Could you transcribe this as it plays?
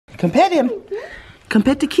Come pet him. Come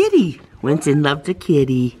pet the kitty. Winston loves the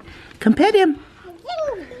kitty. Come pet him.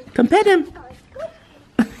 Come pet him.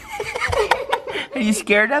 Are you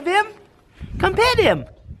scared of him? Come pet him.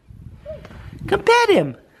 Come pet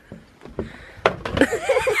him.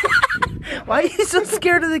 Why are you so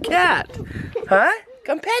scared of the cat? Huh?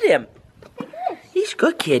 Come pet him. He's a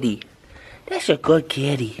good kitty. That's a good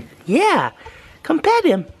kitty. Yeah. Come pet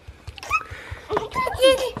him.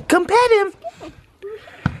 Come pet him.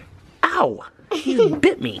 Ow. You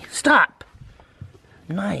bit me. Stop.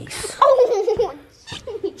 Nice.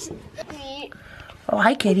 Oh,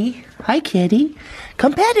 hi, kitty. Hi, kitty.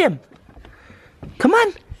 Come pet him. Come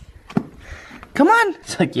on. Come on.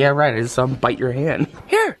 It's like, yeah, right. I just saw him bite your hand.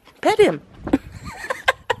 Here, pet him.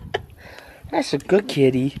 That's a good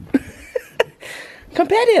kitty. Come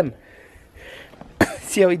pet him.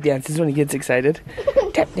 See how he dances when he gets excited?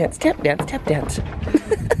 Tap dance, tap dance, tap dance.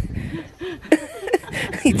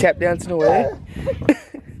 He tap dancing away.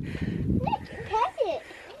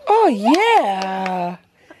 Oh, yeah.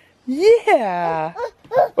 Yeah.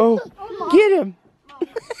 Oh, get him.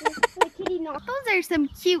 Those are some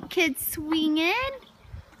cute kids swinging.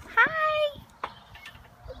 Hi.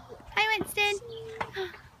 Hi, Winston.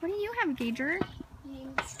 What do you have, Gager?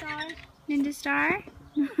 Ninja Star. Ninja Star?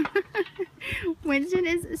 Winston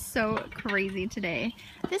is so crazy today.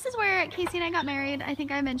 This is where Casey and I got married. I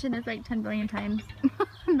think I mentioned this like 10 billion times.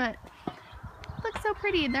 But looks so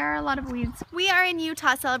pretty. There are a lot of weeds. We are in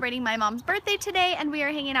Utah celebrating my mom's birthday today, and we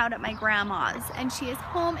are hanging out at my grandma's, and she is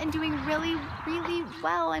home and doing really, really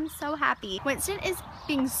well. I'm so happy. Winston is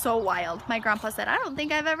being so wild. My grandpa said, I don't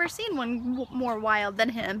think I've ever seen one more wild than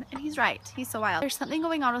him, and he's right. He's so wild. There's something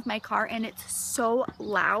going on with my car, and it's so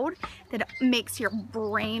loud that it makes your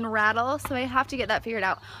brain rattle, so I have to get that figured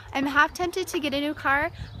out. I'm half tempted to get a new car,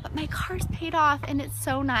 but my car's paid off, and it's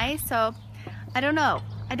so nice, so I don't know.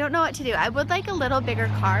 I don't know what to do. I would like a little bigger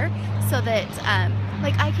car so that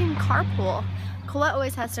like I can carpool. Colette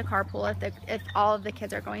always has to carpool if all of the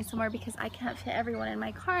kids are going somewhere because I can't fit everyone in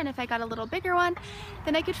my car, and if I got a little bigger one,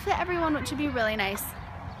 then I could fit everyone, which would be really nice.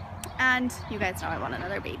 And you guys know I want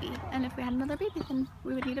another baby, and if we had another baby, then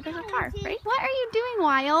we would need a bigger car, right? What are you doing,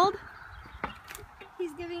 Wild?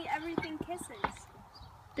 He's giving everything kisses.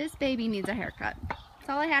 This baby needs a haircut. That's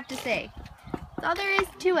all I have to say. That's all there is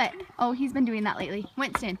to it. Oh, he's been doing that lately.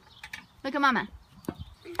 Winston, look at Mama.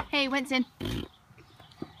 Hey, Winston.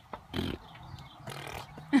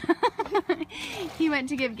 He went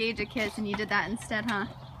to give Gage a kiss and you did that instead, huh?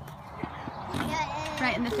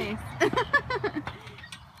 Right in the face.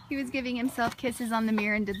 He was giving himself kisses on the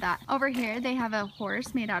mirror and did that. Over here, they have a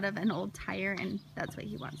horse made out of an old tire, and that's what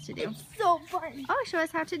he wants to do. It's so fun. Oh, show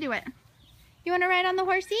us how to do it. You want to ride on the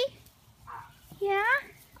horsey? Yeah?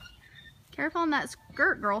 Careful on that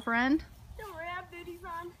skirt, girlfriend. Don't worry, I have booties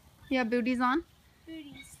on. You have booties on?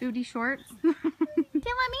 Booties. Booty shorts? Let me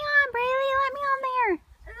on, Braylee. Let me on there.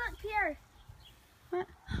 Look, Pierre. What?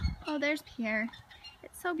 Oh, there's Pierre.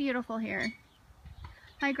 It's so beautiful here.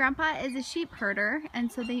 My grandpa is a sheep herder, and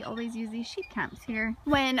so they always use these sheep camps here.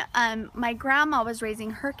 When my grandma was raising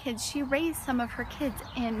her kids, she raised some of her kids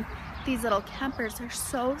in these little campers. They're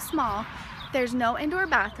so small. There's no indoor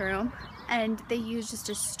bathroom, and they use just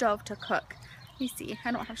a stove to cook. Let me see.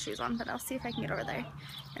 I don't have shoes on, but I'll see if I can get over there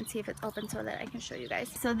and see if it's open so that I can show you guys.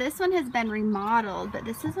 So this one has been remodeled, but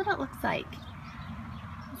this is what it looks like.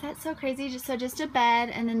 Is that so crazy? Just a bed,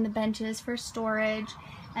 and then the benches for storage,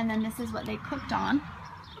 and then this is what they cooked on.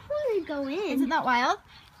 Go in. Isn't that wild?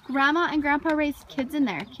 Grandma and Grandpa raised kids in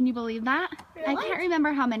there. Can you believe that? Really? I can't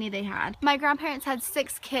remember how many they had. My grandparents had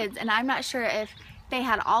 6 kids, and I'm not sure if they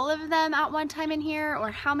had all of them at one time in here or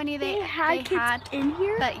how many they had kids in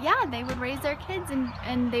here? But yeah, they would raise their kids,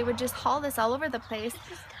 and they would just haul this all over the place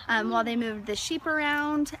while they moved the sheep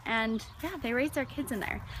around, and yeah, they raised their kids in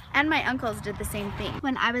there. And my uncles did the same thing.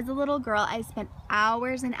 When I was a little girl, I spent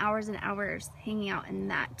hours and hours and hours hanging out in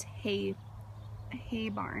that hay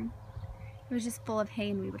barn. It was just full of hay,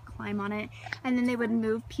 and we would climb on it, and then they would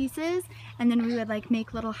move pieces, and then we would like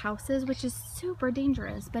make little houses, which is super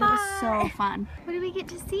dangerous, but it was so fun. What did we get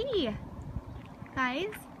to see,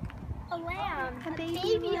 guys? A lamb. A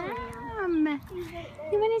baby lamb.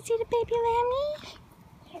 You want to see the baby lammy?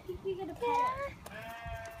 I think we're gonna pet it.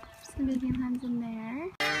 There's some baby lambs in there.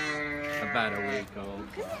 About a week old.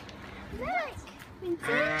 Look.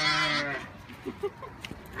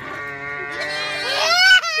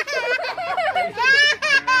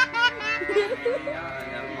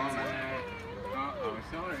 Oh,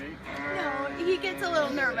 sorry. No, he gets a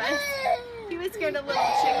little nervous. He was scared of little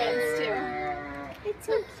chickens too. It's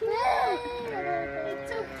so cute.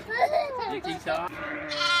 It's so cute. You keep talking.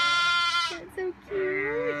 That's so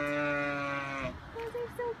cute.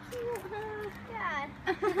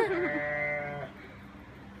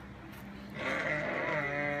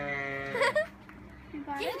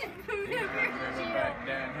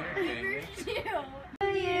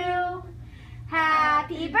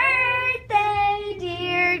 Happy birthday,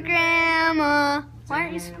 dear Grandma. Why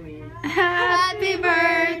aren't you? Happy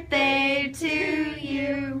birthday to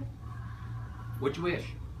you. What'd you wish?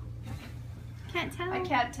 Can't tell. I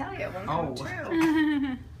can't tell you. It won't come Oh.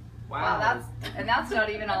 true. Wow. Wow, that's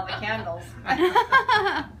not even all the candles.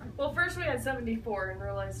 Well, first we had 74 and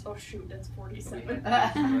realized, oh shoot, that's 47.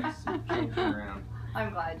 Changing around.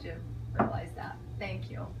 I'm glad you realized that.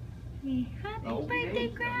 Thank you. Happy Oh, birthday, hey,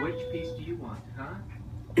 Grandma. which piece do you want, huh?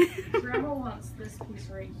 Grandma wants this piece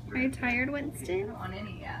right Are here. you tired, I Winston? don't want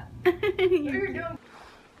any yet. What are you doing?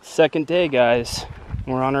 Second day, guys.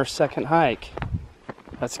 We're on our second hike.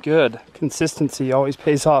 That's good. Consistency always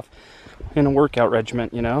pays off in a workout regimen,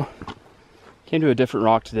 you know? Came to a different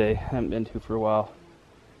rock today. I haven't been to for a while.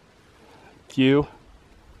 View,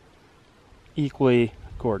 equally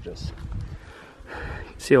gorgeous.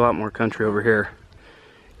 See a lot more country over here.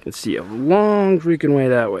 You can see a long freaking way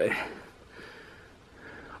that way.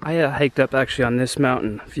 I hiked up actually on this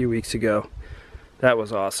mountain a few weeks ago. That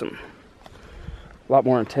was awesome. A lot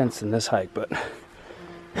more intense than this hike, but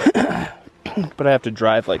but I have to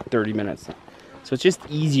drive like 30 minutes. So it's just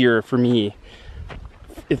easier for me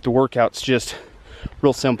if the workout's just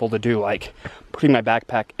real simple to do, like putting my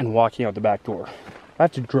backpack and walking out the back door. If I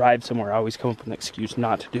have to drive somewhere, I always come up with an excuse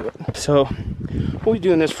not to do it. So we'll be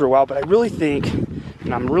doing this for a while, but I really think,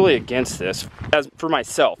 and I'm really against this, as for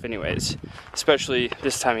myself anyways, especially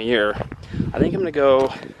this time of year, I think I'm gonna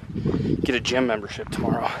go get a gym membership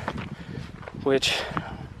tomorrow, which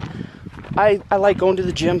I like going to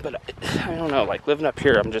the gym, but I don't know, like living up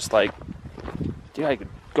here, I'm just like, dude, I could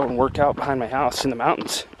go and work out behind my house in the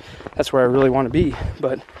mountains. That's where I really want to be,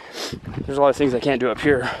 but there's a lot of things I can't do up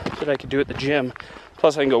here that I could do at the gym.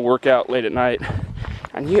 Plus I can go work out late at night.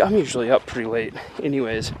 And I'm usually up pretty late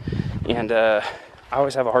anyways, and I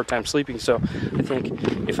always have a hard time sleeping, so I think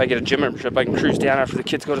if I get a gym membership, I can cruise down after the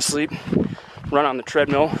kids go to sleep, run on the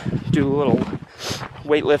treadmill, do a little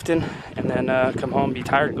weightlifting, and then come home, be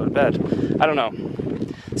tired, and go to bed. I don't know.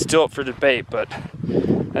 Still up for debate, but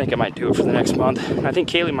I think I might do it for the next month. And I think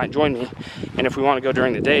Kaylee might join me, and if we want to go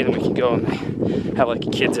during the day, then we can go and have like a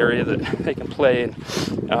kids area that they can play in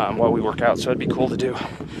while we work out. So it'd be cool to do.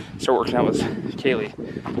 Start working out with Kaylee.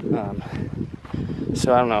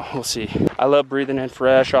 So I don't know. We'll see. I love breathing in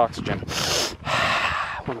fresh oxygen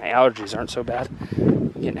when my allergies aren't so bad.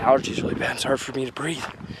 Getting allergies really bad. It's hard for me to breathe.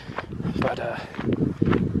 But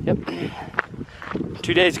yep.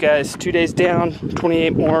 2 days, guys. 2 days down.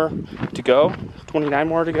 28 more to go. 29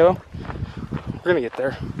 more to go. We're gonna get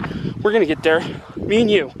there. We're gonna get there. Me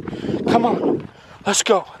and you. Come on. Let's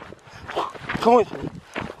go. Come with me.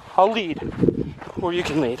 I'll lead. Or you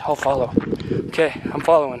can lead. I'll follow. Okay, I'm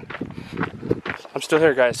following. I'm still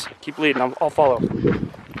here, guys. Keep leading. I'll follow.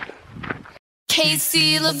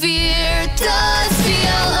 CASEYLAVERE does